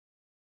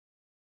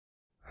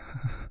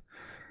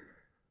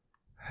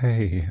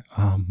Hey,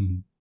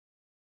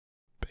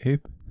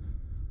 babe?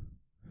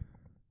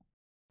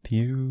 Do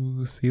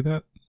you see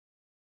that?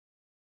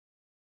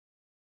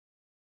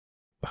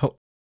 Oh,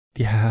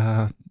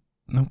 yeah,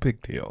 no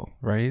big deal,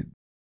 right?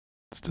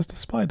 It's just a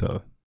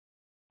spider,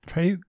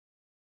 right?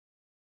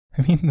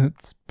 I mean,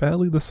 it's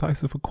barely the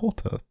size of a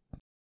quarter.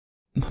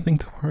 Nothing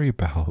to worry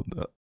about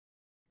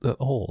at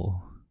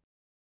all.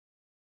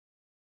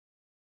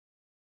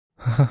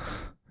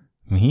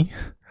 Me?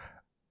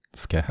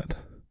 Scared?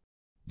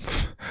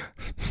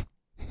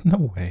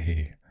 No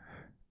way.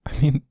 I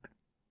mean,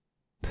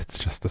 it's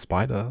just a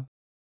spider.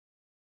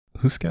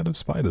 Who's scared of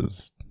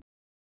spiders?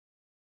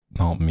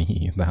 Not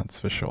me, that's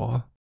for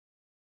sure.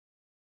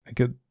 I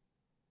could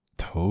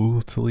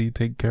totally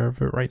take care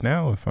of it right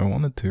now if I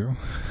wanted to.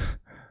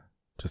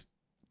 Just,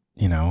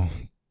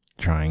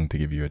 trying to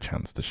give you a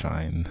chance to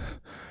shine.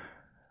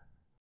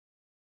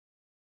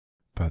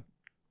 But,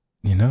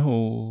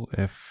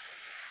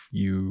 if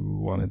you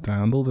wanted to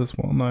handle this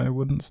one, I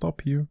wouldn't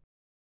stop you.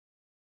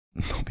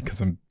 Not because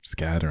I'm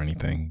scared or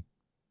anything,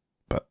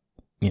 but,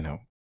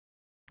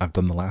 I've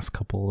done the last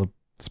couple of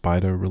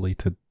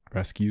spider-related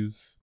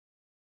rescues.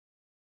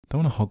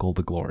 Don't want to hog all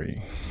the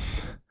glory.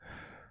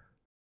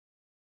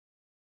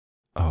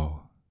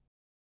 Oh.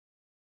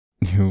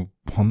 You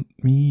want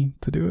me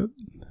to do it?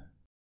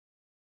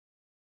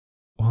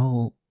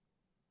 Well,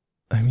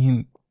 I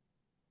mean,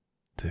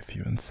 if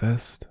you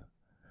insist.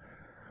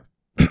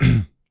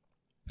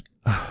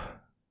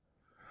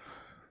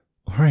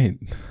 Alright,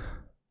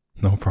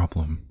 no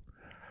problem.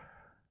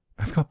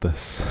 I've got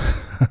this.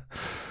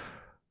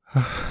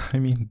 I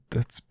mean,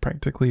 it's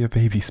practically a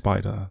baby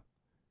spider.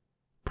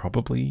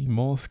 Probably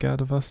more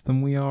scared of us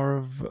than we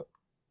are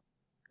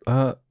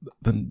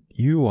than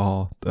you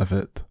are of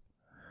it.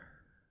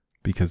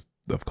 Because,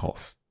 of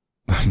course,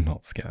 I'm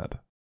not scared.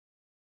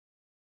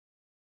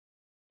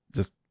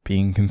 Just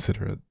being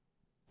considerate.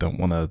 Don't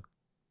want to,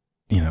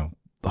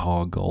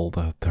 hog all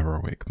the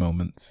heroic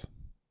moments.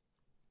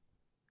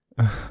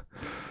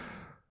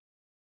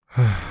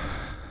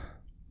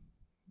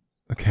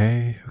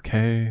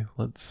 Okay,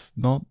 let's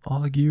not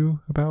argue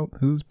about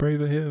who's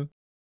braver here.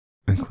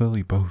 And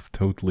clearly both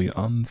totally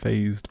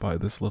unfazed by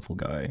this little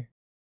guy.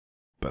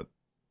 But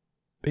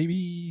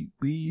maybe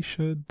we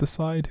should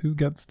decide who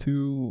gets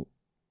to,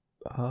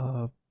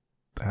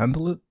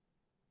 handle it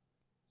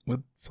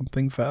with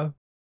something fair?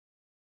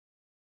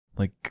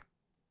 Like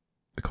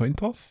a coin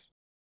toss?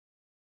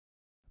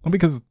 Not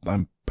because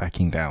I'm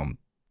backing down,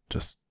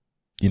 just,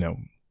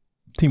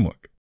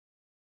 teamwork.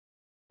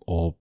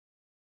 Or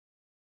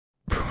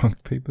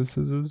rock, paper,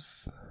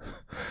 scissors?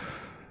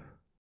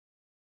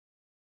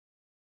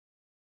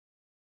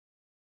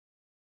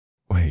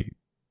 Wait,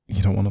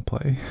 you don't want to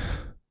play?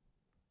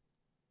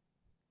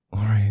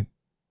 Alright.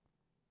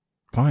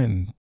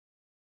 Fine.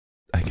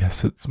 I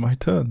guess it's my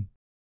turn.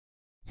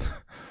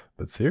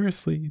 But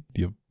seriously,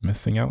 you're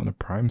missing out on a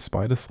prime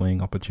spider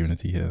slaying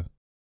opportunity here.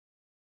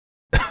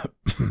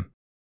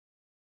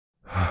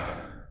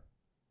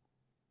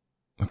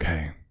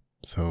 Okay,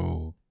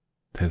 so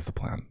here's the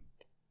plan.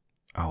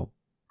 I'll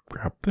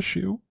grab the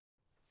shoe,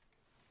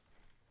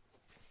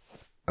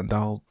 and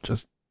I'll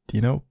just,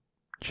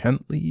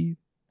 gently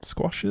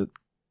squash it.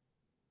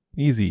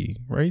 Easy,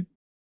 right?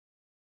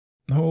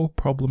 No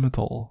problem at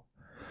all.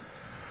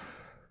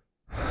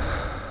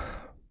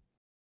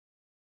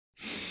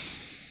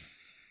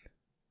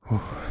 You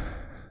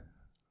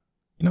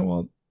know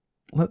what?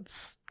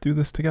 Let's do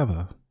this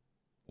together.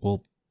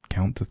 We'll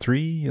count to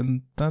 3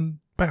 and then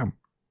bam!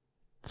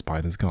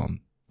 Spider's gone.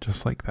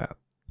 Just like that.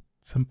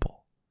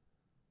 Simple.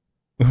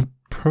 We're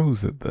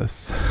pros at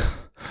this.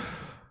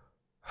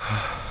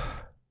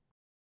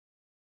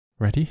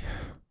 Ready?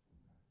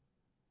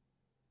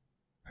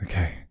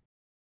 Okay.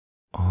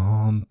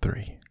 On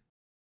 3.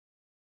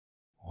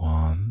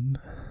 1,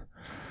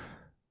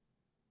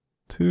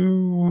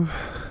 2,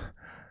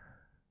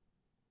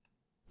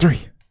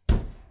 3.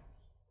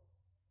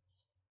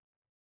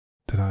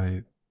 Did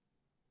I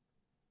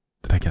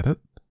get it?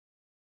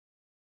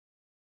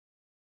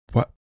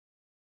 What?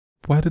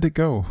 Where did it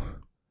go?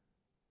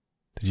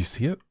 Did you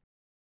see it?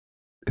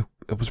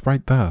 It was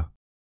right there.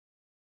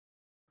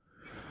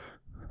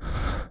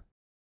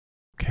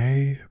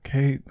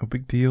 Okay, no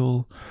big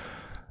deal.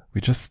 We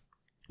just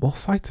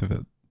lost sight of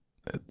it.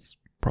 It's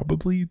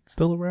probably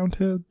still around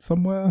here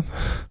somewhere.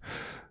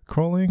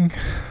 Crawling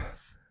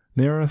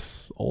near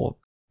us or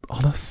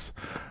on us.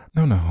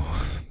 No,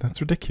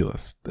 that's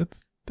ridiculous.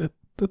 That's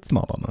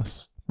not on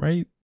us,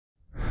 right?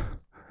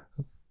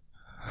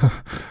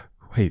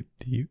 Wait,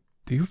 do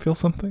you feel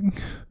something?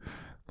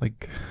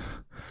 Like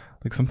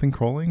something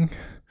crawling?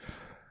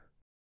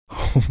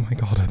 Oh my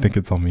god, I think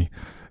it's on me.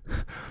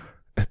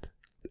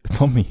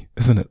 It's on me,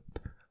 isn't it?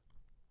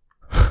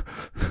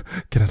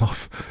 Get it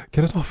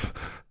off.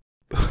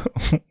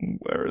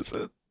 Where is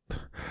it?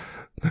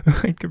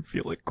 I can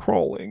feel it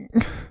crawling.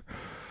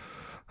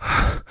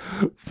 I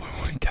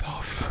want to get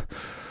off.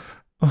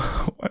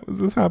 Why was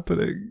this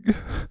happening?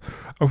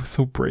 I was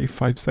so brave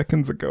 5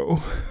 seconds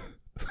ago.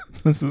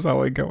 This is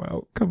how I go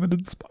out, covered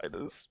in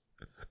spiders.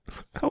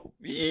 Help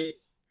me.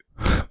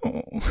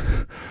 Oh.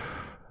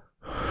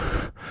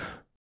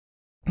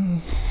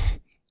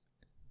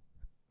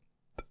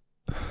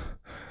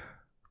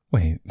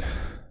 Wait,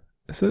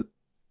 is it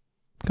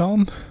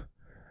gone?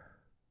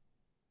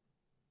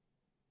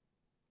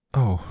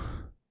 Oh,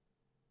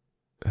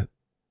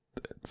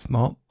 it's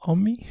not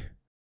on me?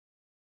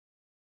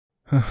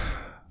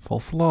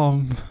 False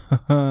alarm.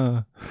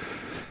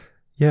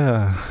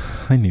 Yeah,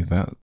 I knew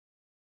that.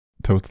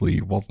 Totally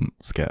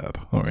wasn't scared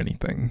or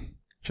anything.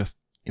 Just,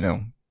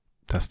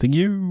 testing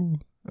you.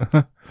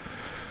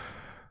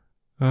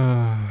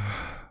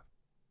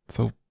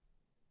 So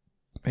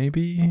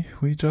maybe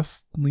we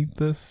just leave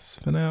this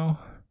for now?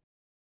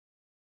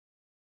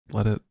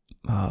 Let it,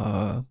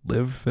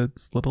 live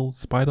its little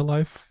spider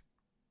life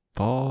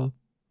far,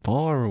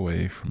 far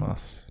away from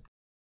us.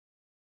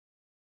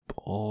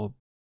 Or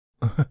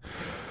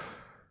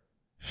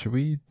should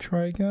we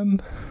try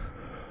again?